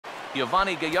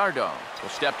Yovani Gallardo will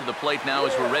step to the plate now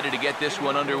as we're ready to get this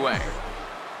one underway.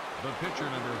 The pitcher,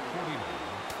 number 49,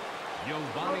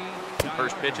 Yovani Gallardo.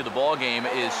 First pitch of the ball game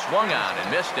is swung on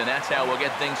and missed, and that's how we'll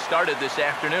get things started this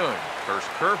afternoon. First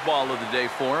curveball of the day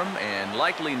for him, and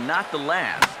likely not the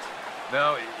last.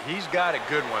 No, he's got a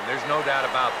good one. There's no doubt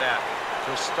about that.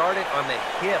 He'll start it on the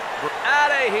hip.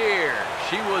 Out of here.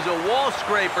 She was a wall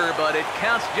scraper, but it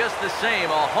counts just the same.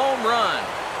 A home run.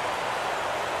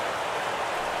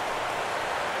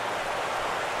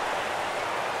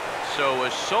 So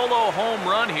a solo home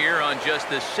run here on just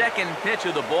the second pitch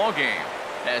of the ball game.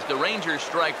 As the Rangers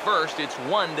strike first, it's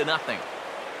 1-0.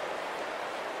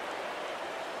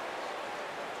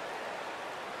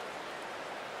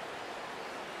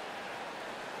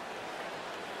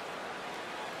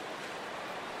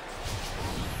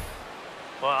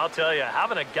 Well, I'll tell you,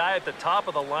 having a guy at the top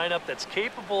of the lineup that's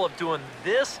capable of doing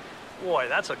this, boy,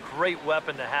 that's a great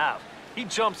weapon to have. He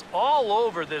jumps all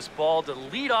over this ball to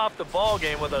lead off the ball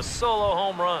game with a solo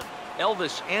home run.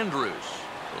 Elvis Andrus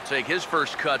will take his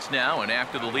first cuts now, and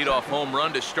after the leadoff home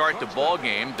run to start the ball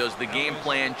game, does the game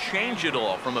plan change at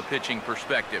all from a pitching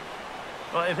perspective?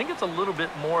 Well, I think it's a little bit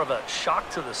more of a shock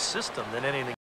to the system than anything.